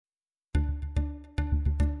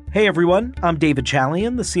Hey everyone, I'm David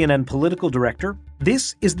Chalian, the CNN political director.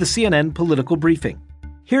 This is the CNN Political Briefing.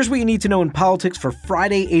 Here's what you need to know in politics for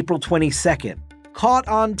Friday, April 22nd. Caught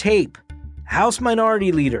on tape. House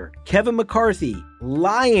Minority Leader Kevin McCarthy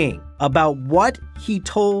lying about what he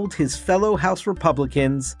told his fellow House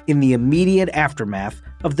Republicans in the immediate aftermath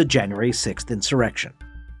of the January 6th insurrection.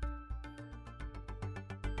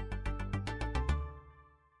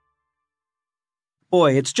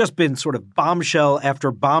 Boy, it's just been sort of bombshell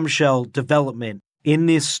after bombshell development in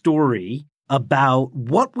this story about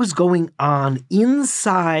what was going on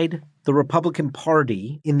inside the Republican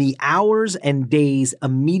Party in the hours and days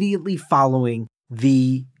immediately following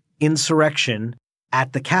the insurrection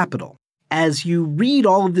at the Capitol. As you read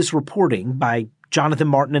all of this reporting by Jonathan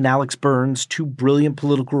Martin and Alex Burns, two brilliant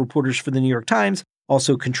political reporters for the New York Times,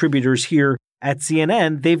 also contributors here at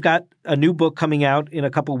CNN, they've got a new book coming out in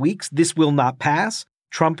a couple weeks, This Will Not Pass,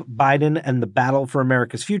 Trump, Biden, and the Battle for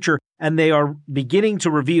America's Future. And they are beginning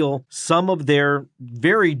to reveal some of their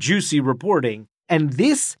very juicy reporting. And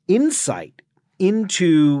this insight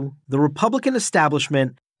into the Republican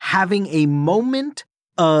establishment having a moment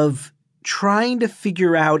of trying to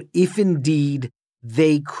figure out if indeed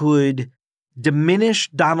they could diminish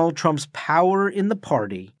Donald Trump's power in the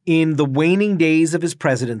party in the waning days of his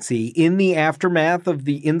presidency, in the aftermath of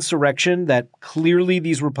the insurrection that clearly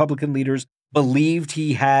these Republican leaders believed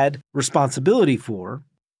he had responsibility for.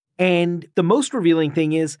 And the most revealing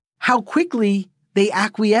thing is how quickly they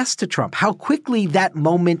acquiesced to Trump, how quickly that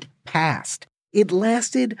moment passed. It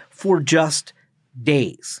lasted for just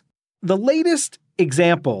days. The latest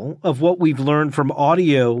example of what we've learned from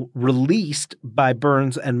audio released by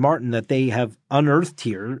Burns and Martin that they have unearthed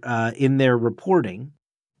here in their reporting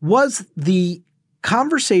was the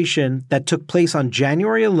conversation that took place on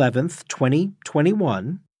January 11th,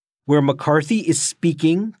 2021, where McCarthy is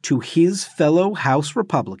speaking to his fellow House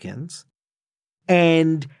Republicans,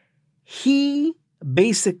 and he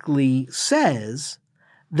basically says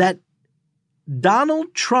that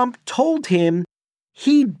Donald Trump told him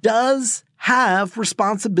he does have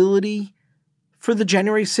responsibility for the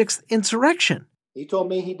January 6th insurrection. He told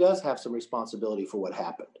me he does have some responsibility for what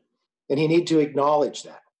happened, and he needs to acknowledge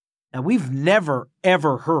that. Now, we've never,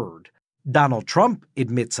 ever heard Donald Trump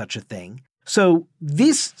admit such a thing. So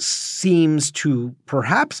this seems to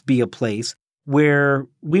perhaps be a place where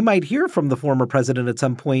we might hear from the former president at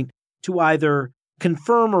some point to either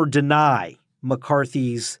confirm or deny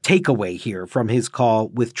McCarthy's takeaway here from his call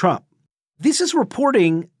with Trump. This is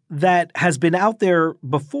reporting that has been out there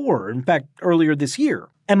before, in fact, earlier this year.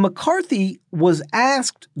 And McCarthy was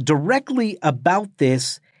asked directly about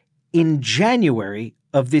this in January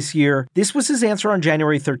of this year. This was his answer on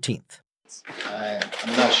January 13th.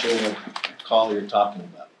 I'm not sure what call you're talking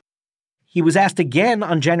about. He was asked again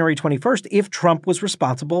on January 21st if Trump was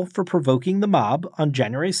responsible for provoking the mob on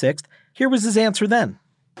January 6th. Here was his answer then.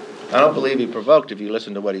 I don't believe he provoked if you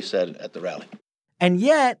listen to what he said at the rally. And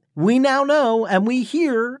yet, we now know, and we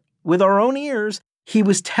hear with our own ears, he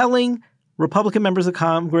was telling Republican members of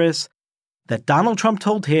Congress that Donald Trump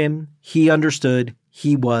told him he understood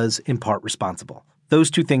he was in part responsible.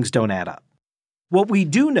 Those two things don't add up. What we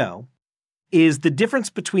do know is the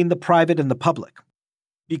difference between the private and the public.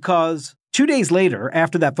 Because 2 days later,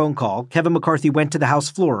 after that phone call, Kevin McCarthy went to the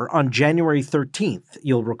House floor on January 13th,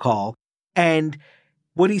 you'll recall, and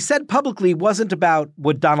what he said publicly wasn't about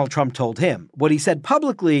what Donald Trump told him. What he said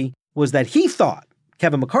publicly was that he thought,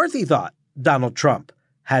 Kevin McCarthy thought, Donald Trump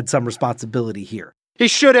had some responsibility here. He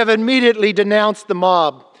should have immediately denounced the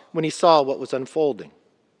mob when he saw what was unfolding.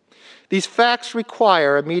 These facts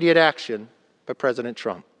require immediate action by President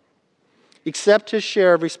Trump. Accept his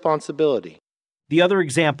share of responsibility. The other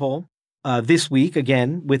example this week,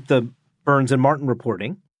 again, with the Burns and Martin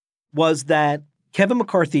reporting, was that Kevin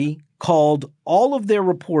McCarthy called all of their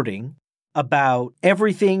reporting about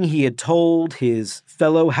everything he had told his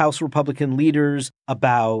fellow House Republican leaders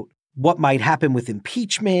about what might happen with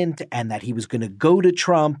impeachment and that he was going to go to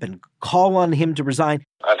Trump and call on him to resign.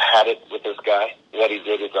 I've had it with this guy. What he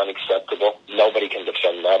did is unacceptable. Nobody can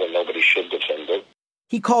defend that, and nobody should defend it.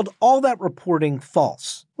 He called all that reporting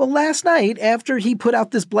false. Well, last night, after he put out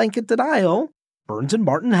this blanket denial, Burns and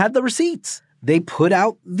Martin had the receipts. They put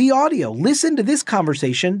out the audio. Listen to this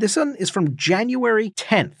conversation. This one is from January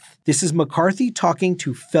 10th. This is McCarthy talking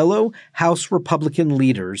to fellow House Republican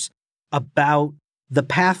leaders about the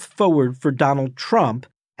path forward for Donald Trump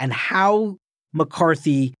and how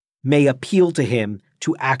McCarthy may appeal to him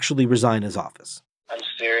to actually resign his office. I'm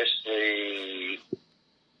seriously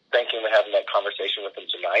thinking of having that conversation with him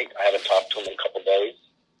tonight. I haven't talked to him in a couple days.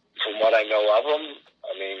 From what I know of him,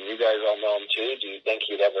 I mean, you guys all know him too. Do you think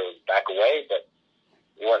he'd ever back away? But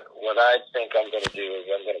I'm going to do is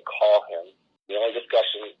I'm going to call him. The only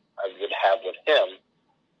discussion I would have with him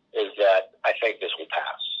is that I think this will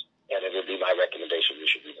pass, and it would be my recommendation you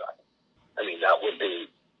should resign. I mean, that would be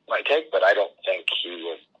my take, but I don't think he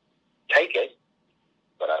will take it,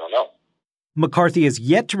 but I don't know. McCarthy has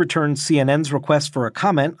yet to return CNN's request for a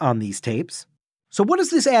comment on these tapes. So what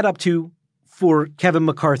does this add up to for Kevin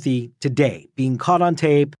McCarthy today, being caught on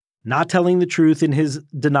tape, not telling the truth in his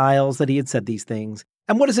denials that he had said these things?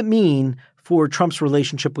 And what does it mean for Trump's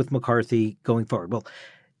relationship with McCarthy going forward? Well,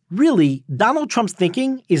 really, Donald Trump's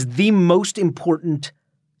thinking is the most important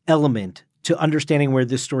element to understanding where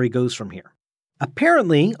this story goes from here.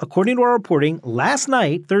 Apparently, according to our reporting, last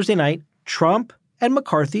night, Thursday night, Trump and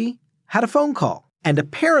McCarthy had a phone call. And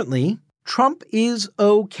apparently, Trump is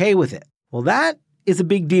okay with it. Well, that is a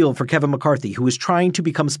big deal for Kevin McCarthy, who is trying to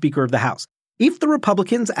become Speaker of the House. If the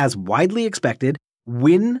Republicans, as widely expected,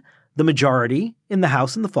 win the majority in the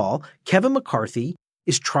House in the fall, Kevin McCarthy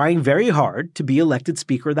is trying very hard to be elected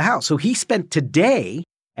Speaker of the House. So he spent today,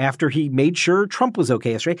 after he made sure Trump was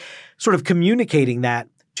okay yesterday, sort of communicating that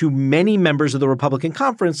to many members of the Republican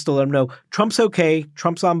conference to let them know Trump's okay,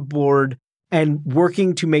 Trump's on board, and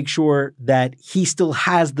working to make sure that he still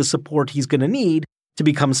has the support he's going to need to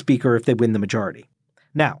become Speaker if they win the majority.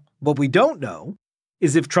 Now, what we don't know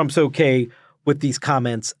is if Trump's okay with these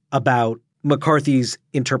comments about McCarthy's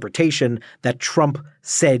interpretation that Trump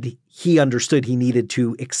said he understood he needed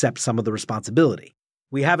to accept some of the responsibility.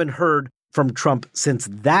 We haven't heard from Trump since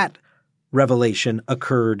that revelation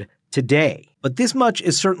occurred today. But this much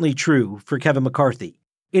is certainly true for Kevin McCarthy.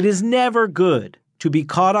 It is never good to be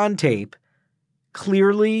caught on tape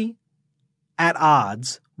clearly at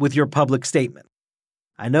odds with your public statement.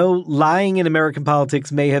 I know lying in American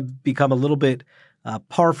politics may have become a little bit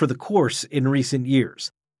par for the course in recent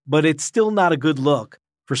years, but it's still not a good look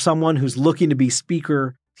for someone who's looking to be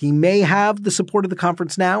Speaker. He may have the support of the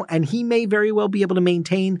conference now, and he may very well be able to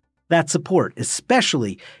maintain that support,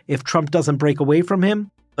 especially if Trump doesn't break away from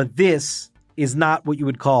him. But this is not what you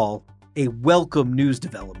would call a welcome news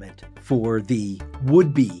development for the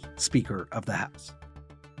would-be Speaker of the House.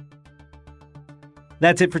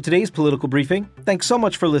 That's it for today's political briefing. Thanks so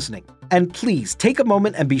much for listening. And please take a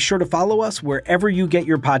moment and be sure to follow us wherever you get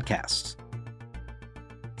your podcasts.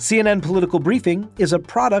 CNN Political Briefing is a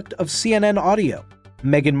product of CNN Audio.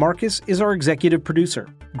 Megan Marcus is our executive producer.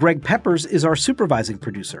 Greg Peppers is our supervising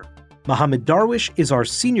producer. Mohammed Darwish is our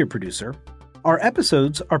senior producer. Our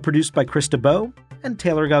episodes are produced by Krista Bowe and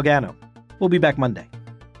Taylor Galgano. We'll be back Monday.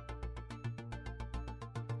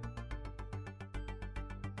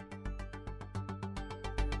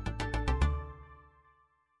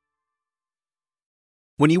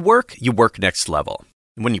 When you work next level.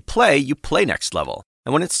 And when you play next level.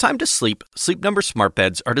 And when it's time to sleep, Sleep Number smart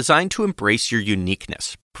beds are designed to embrace your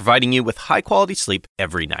uniqueness, providing you with high-quality sleep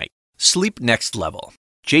every night. Sleep next level.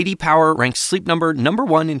 J.D. Power ranks Sleep Number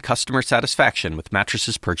 #1 in customer satisfaction with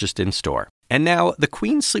mattresses purchased in-store. And now, the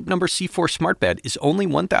Queen Sleep Number C4 smart bed is only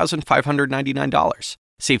 $1,599.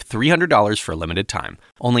 Save $300 for a limited time,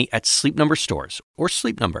 only at Sleep Number stores or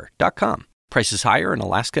sleepnumber.com. Prices higher in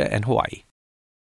Alaska and Hawaii.